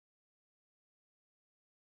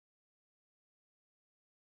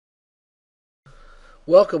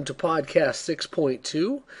Welcome to podcast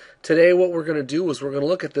 6.2. Today what we're going to do is we're going to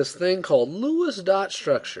look at this thing called Lewis dot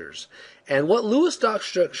structures. And what Lewis dot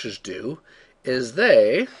structures do is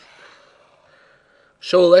they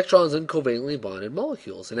show electrons in covalently bonded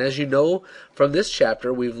molecules. And as you know from this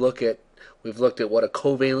chapter, we've looked at what a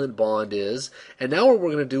covalent bond is. And now what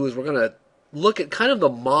we're going to do is we're going to look at kind of the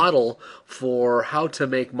model for how to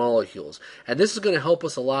make molecules. And this is going to help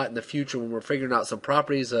us a lot in the future when we're figuring out some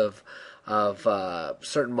properties of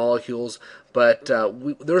certain molecules, but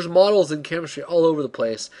there's models in chemistry all over the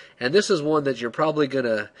place, and this is one that you're probably going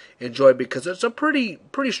to enjoy because it's a pretty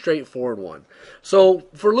straightforward one. So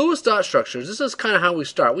for Lewis dot structures, this is kind of how we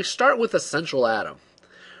start. We start with a central atom,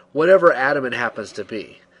 whatever atom it happens to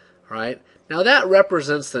be, right? Now that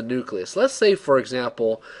represents the nucleus. Let's say, for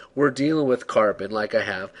example, we're dealing with carbon like I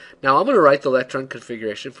have. Now I'm going to write the electron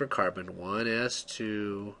configuration for carbon.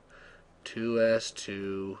 1s2,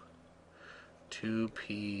 2s2,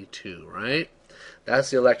 2p2, right? That's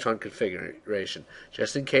the electron configuration.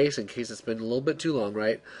 Just in case it's been a little bit too long,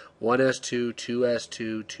 right? 1s2,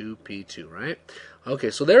 2s2, 2p2, right? Okay,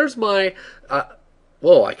 so there's my,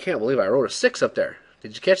 whoa, I can't believe I wrote a 6 up there.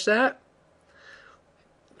 Did you catch that?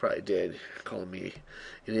 Probably did. Calling me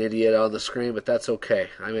an idiot on the screen, but that's okay.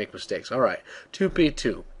 I make mistakes. All right,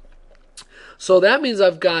 2p2. So that means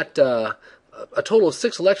I've got a total of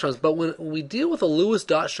 6 electrons, but when we deal with a Lewis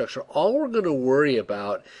dot structure, all we're going to worry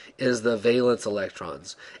about is the valence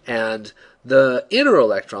electrons. And the inner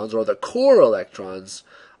electrons, or the core electrons,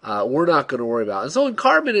 we're not going to worry about. And so in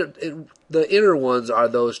carbon, the inner ones are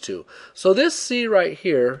those two. So this C right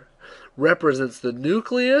here represents the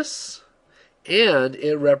nucleus, and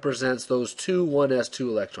it represents those two 1s2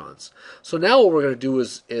 electrons. So now what we're going to do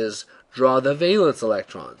is draw the valence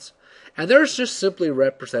electrons. And they're just simply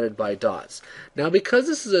represented by dots. Now, because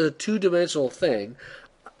this is a two-dimensional thing,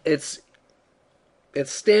 it's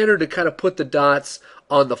standard to kind of put the dots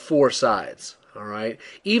on the 4 sides. All right,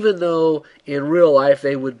 even though in real life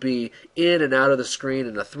they would be in and out of the screen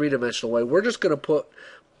in a 3-dimensional way, we're just going to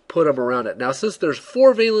put them around it. Now, since there's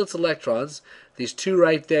 4 valence electrons, these 2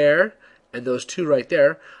 right there and those 2 right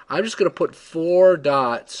there, I'm just going to put 4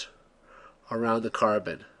 dots around the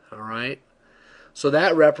carbon. All right. So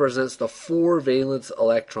that represents the 4 valence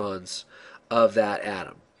electrons of that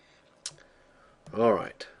atom. All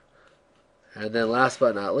right. And then last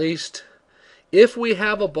but not least, if we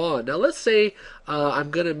have a bond. Now let's say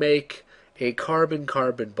I'm going to make a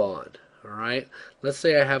carbon-carbon bond. All right. Let's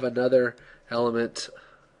say I have another element,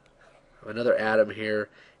 another atom here,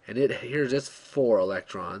 and here's its 4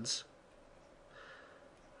 electrons.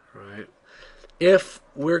 All right. If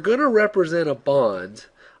we're going to represent a bond,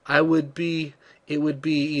 it would be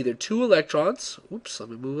either 2 electrons. Oops, let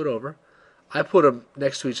me move it over. I put them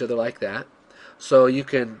next to each other like that. So you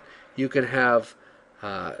can have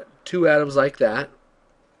 2 atoms like that.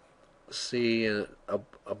 See a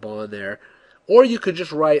bond there. Or you could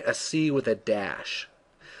just write a C with a dash.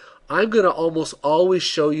 I'm going to almost always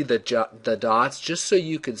show you the dots just so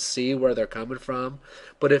you can see where they're coming from.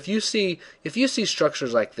 But if you see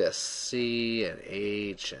structures like this, C and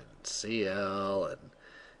H and Cl and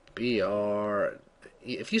Br,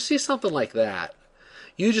 if you see something like that,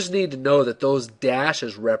 you just need to know that those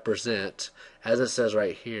dashes represent, as it says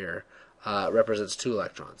right here, represents 2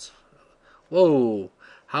 electrons. Whoa,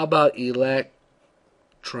 how about electrons?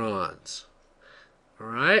 All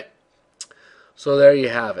right. So there you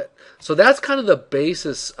have it. So that's kind of the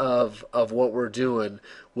basis of what we're doing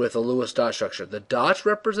with a Lewis dot structure. The dots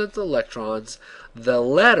represent the electrons. The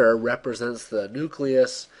letter represents the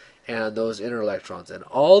nucleus and those inner electrons. And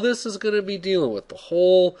all this is going to be dealing with, the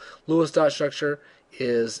whole Lewis dot structure,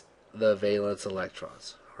 is the valence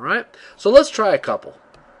electrons. All right? So let's try a couple.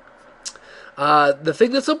 The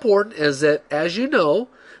thing that's important is that, as you know,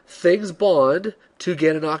 things bond to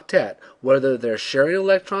get an octet. Whether they're sharing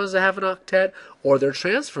electrons to have an octet or they're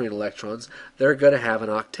transferring electrons, they're going to have an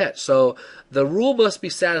octet. So the rule must be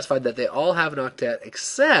satisfied that they all have an octet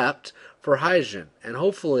except for hydrogen. And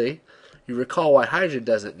hopefully you recall why hydrogen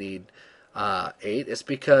doesn't need 8. It's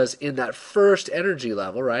because in that first energy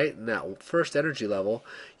level, right, in that first energy level,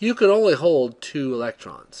 you can only hold 2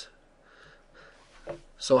 electrons.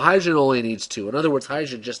 So hydrogen only needs 2. In other words,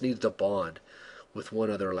 hydrogen just needs to bond with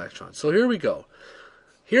 1 other electron. So here we go.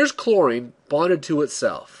 Here's chlorine bonded to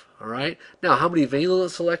itself. All right. Now, how many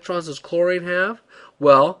valence electrons does chlorine have?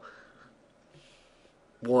 Well,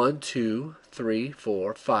 1, 2, 3,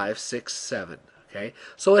 4, 5, 6, 7. Okay.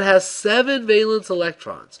 So it has 7 valence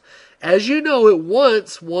electrons. As you know, it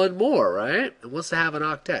wants 1 more, right? It wants to have an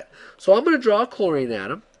octet. So I'm going to draw a chlorine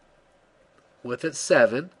atom with its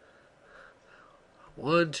 7.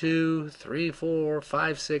 1, 2, 3, 4,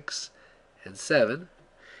 5, 6, and 7.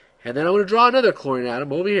 And then I'm going to draw another chlorine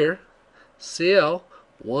atom over here. Cl,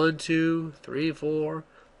 1, 2, 3, 4,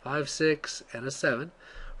 5, 6, and a 7.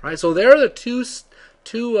 All right, so there are the two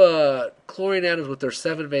chlorine atoms with their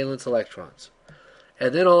 7 valence electrons.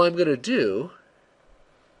 And then all I'm going to do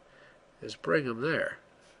is bring them there.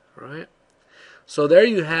 All right? So there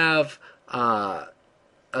you have a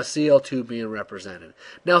Cl2 being represented.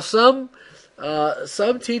 Now some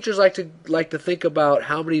teachers like to think about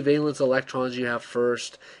how many valence electrons you have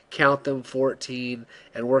first, count them 14,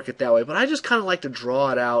 and work it that way. But I just kind of like to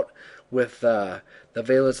draw it out with the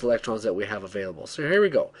valence electrons that we have available. So here we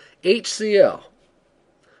go. HCl.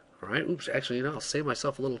 All right. Oops. Actually, I'll save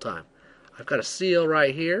myself a little time. I've got a Cl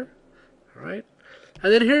right here. All right.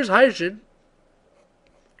 And then here's hydrogen.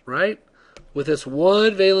 Right. With its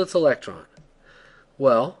 1 valence electron.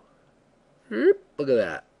 Well, look at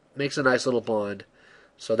that. Makes a nice little bond.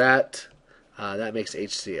 So that makes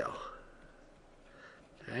HCl.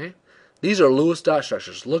 Okay. These are Lewis dot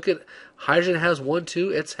structures. Look at hydrogen has 1,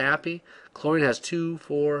 2, it's happy. Chlorine has 2,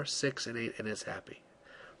 4, 6, and 8, and it's happy.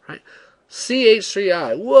 Right?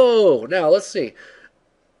 CH3I. Whoa! Now let's see.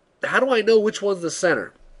 How do I know which one's the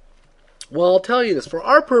center? Well, I'll tell you this. For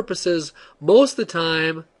our purposes, most of the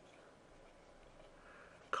time,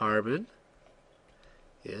 carbon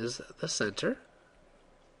is the center.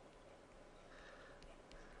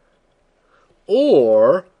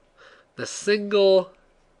 Or the single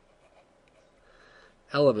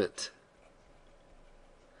element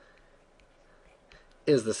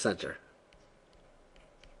is the center.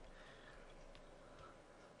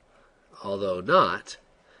 Although not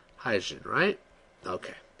hydrogen, right?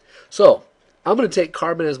 Okay. So, I'm going to take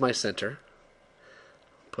carbon as my center.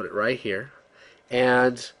 Put it right here.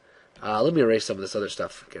 And let me erase some of this other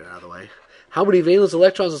stuff. Get it out of the way. How many valence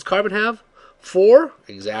electrons does carbon have? 4?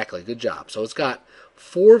 Exactly. Good job. So it's got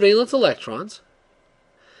 4 valence electrons.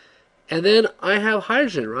 And then I have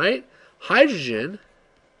hydrogen, right? Hydrogen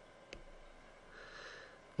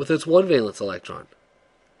with its 1 valence electron.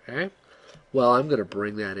 Okay? Well, I'm going to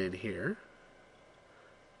bring that in here.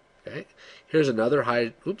 Okay? Here's another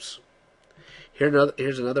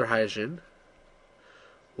Here's another hydrogen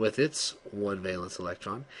with its 1 valence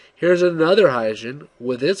electron. Here's another hydrogen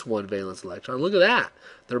with its 1 valence electron. Look at that.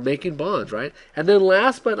 They're making bonds, right? And then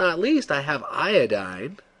last but not least, I have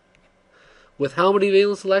iodine with how many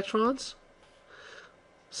valence electrons?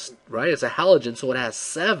 Right? It's a halogen, so it has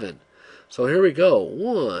 7. So here we go.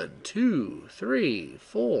 1, 2, 3,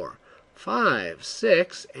 4, 5,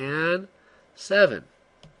 6, and 7.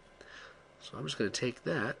 So I'm just going to take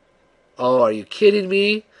that. Oh, are you kidding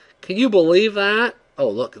me? Can you believe that? Oh,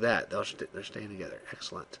 look at that. They're staying together.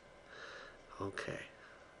 Excellent. Okay.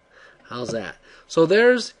 How's that? So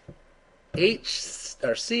there's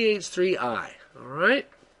CH3I. All right?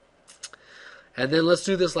 And then let's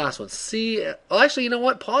do this last one. Actually, you know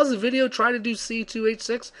what? Pause the video. Try to do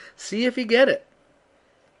C2H6. See if you get it.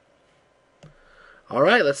 All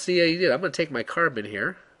right. Let's see how you did. I'm going to take my carbon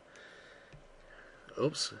here.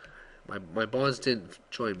 Oops. My bonds didn't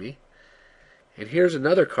join me. And here's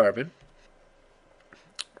another carbon.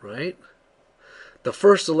 Right? The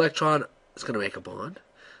first electron is going to make a bond.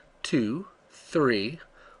 2, 3,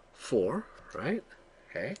 4. Right?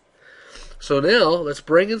 Okay. So now, let's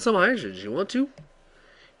bring in some hydrogens. You want to?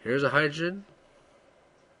 Here's a hydrogen.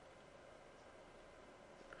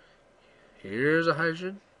 Here's a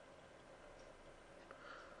hydrogen.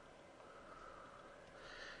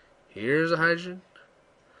 Here's a hydrogen.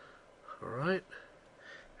 Alright.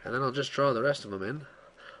 And then I'll just draw the rest of them in.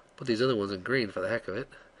 Put these other ones in green for the heck of it.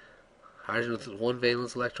 Hydrogen with its 1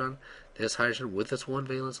 valence electron. This hydrogen with its 1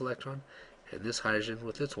 valence electron. And this hydrogen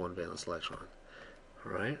with its 1 valence electron.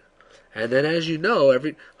 Alright. And then as you know,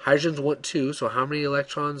 every hydrogens want 2. So how many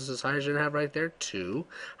electrons does hydrogen have right there? 2.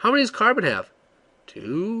 How many does carbon have?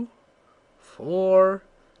 2, 4,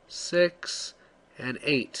 6, and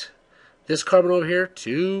 8. This carbon over here,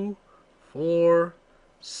 2, 4,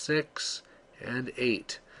 6, and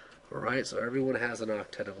 8. Alright, so everyone has an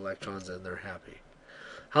octet of electrons and they're happy.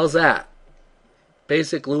 How's that?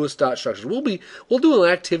 Basic Lewis dot structures. We'll do an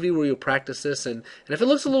activity where you'll practice this, and if it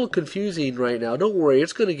looks a little confusing right now, don't worry,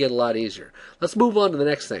 it's going to get a lot easier. Let's move on to the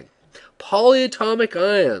next thing. Polyatomic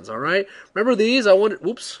ions, alright? Remember these?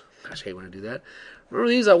 Whoops. Gosh, I hate when I do that. Remember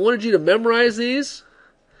these? I wanted you to memorize these.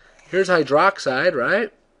 Here's hydroxide,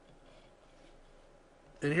 right?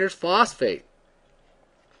 And here's phosphate.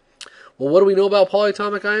 Well, what do we know about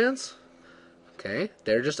polyatomic ions? Okay,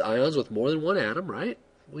 they're just ions with more than one atom, right?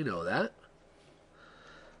 We know that.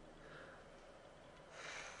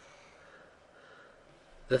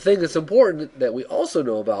 the thing that's important that we also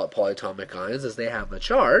know about polyatomic ions is they have a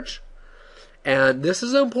charge. And this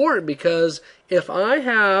is important because if I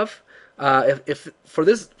have, if for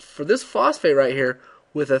this phosphate right here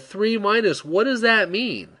with a 3 minus, what does that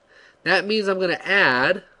mean? That means I'm going to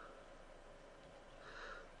add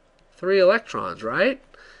 3 electrons, right?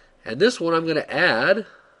 And this one I'm going to add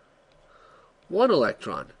 1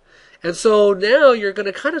 electron. And so now you're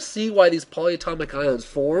going to kind of see why these polyatomic ions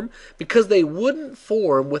form, because they wouldn't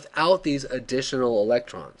form without these additional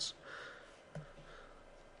electrons.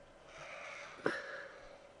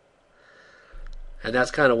 And that's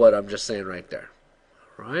kind of what I'm just saying right there.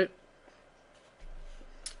 Right?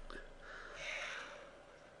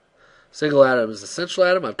 Single atom is the central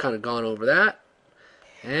atom. I've kind of gone over that.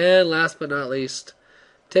 And last but not least,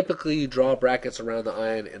 typically you draw brackets around the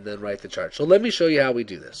ion and then write the charge. So let me show you how we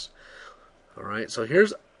do this. All right, so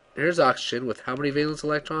here's oxygen with how many valence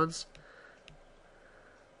electrons?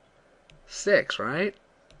 6, right?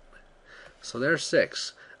 So there's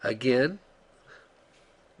 6. Again,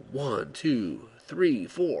 1, 2, 3,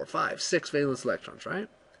 4, 5, 6 valence electrons, right?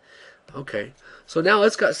 Okay, so now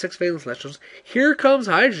it's got 6 valence electrons. Here comes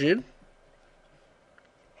hydrogen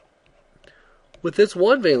with its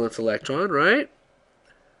 1 valence electron, right?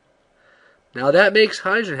 Now that makes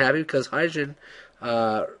hydrogen happy because hydrogen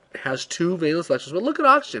has 2 valence electrons. But look at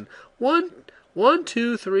oxygen. 1,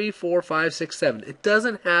 2, 3, 4, 5, 6, 7. It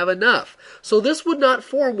doesn't have enough. So this would not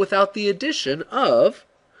form without the addition of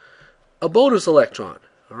a bonus electron.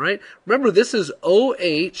 All right. Remember, this is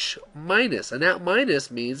OH minus, and that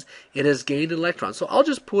minus means it has gained an electron. So I'll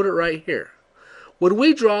just put it right here. When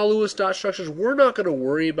we draw Lewis dot structures, we're not going to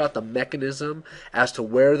worry about the mechanism as to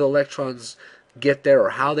where the electrons get there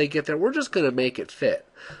or how they get there. We're just going to make it fit.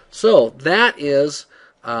 So that is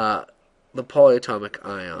the polyatomic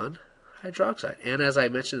ion hydroxide. And as I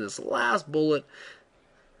mentioned in this last bullet,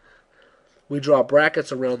 we draw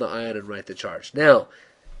brackets around the ion and write the charge. Now,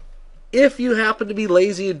 if you happen to be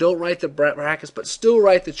lazy and don't write the brackets but still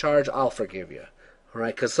write the charge, I'll forgive you. All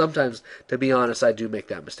right, because sometimes, to be honest, I do make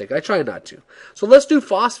that mistake. I try not to. So let's do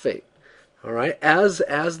phosphate. All right, as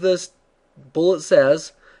this bullet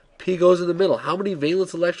says, P goes in the middle. How many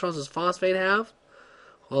valence electrons does phosphate have?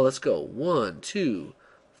 Well, let's go. 1, 2,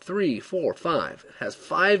 3, 4, 5. It has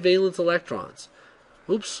 5 valence electrons.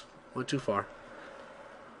 Oops, went too far.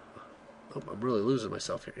 Oh, I'm really losing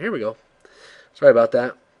myself here. Here we go. Sorry about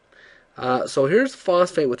that. So here's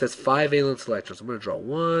phosphate with its 5 valence electrons. I'm going to draw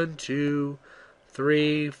 1, 2,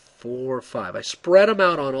 3, 4, 5. I spread them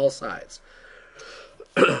out on all sides.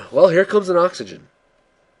 Well, here comes an oxygen.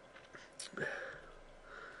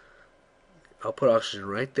 I'll put oxygen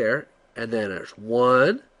right there. And then there's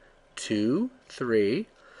 1, 2, 3,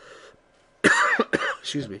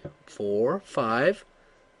 excuse me, 4, 5,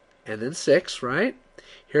 and then 6, right?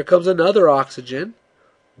 Here comes another oxygen.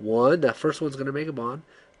 1, that first one's going to make a bond.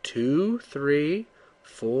 2, 3,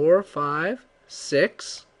 4, 5,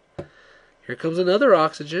 6. Here comes another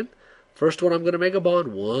oxygen. First one I'm going to make a bond.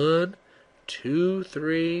 1, 2,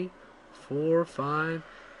 3, 4, 5,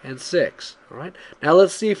 and 6. All right. Now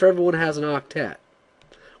let's see if everyone has an octet.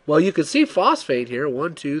 Well, you can see phosphate here.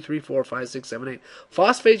 1, 2, 3, 4, 5, 6, 7, 8.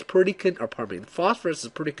 Phosphate's pretty phosphorus is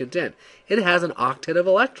pretty content. It has an octet of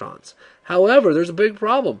electrons. However, there's a big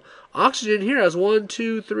problem. Oxygen here has 1,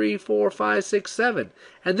 2, 3, 4, 5, 6, 7.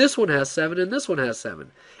 And this one has 7, and this one has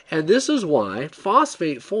 7. And this is why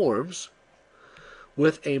phosphate forms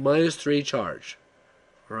with a -3 charge.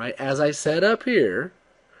 Right? As I said up here,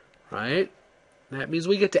 right? That means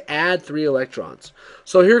we get to add 3 electrons.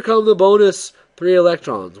 So here come the bonus 3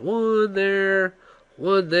 electrons. 1 there,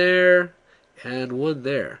 1 there, and 1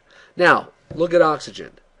 there. Now, look at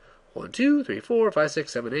oxygen. 1, 2, 3, 4, 5,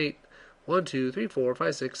 6, 7, 8. 1, 2, 3, 4,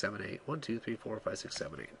 5, 6, 7, 8. 1, 2, 3, 4, 5, 6,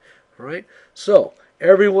 7, 8. All right? So,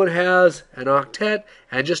 everyone has an octet.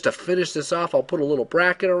 And just to finish this off, I'll put a little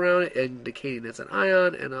bracket around it indicating it's an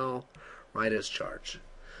ion, and I'll write its charge.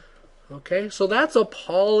 Okay? So that's a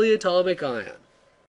polyatomic ion.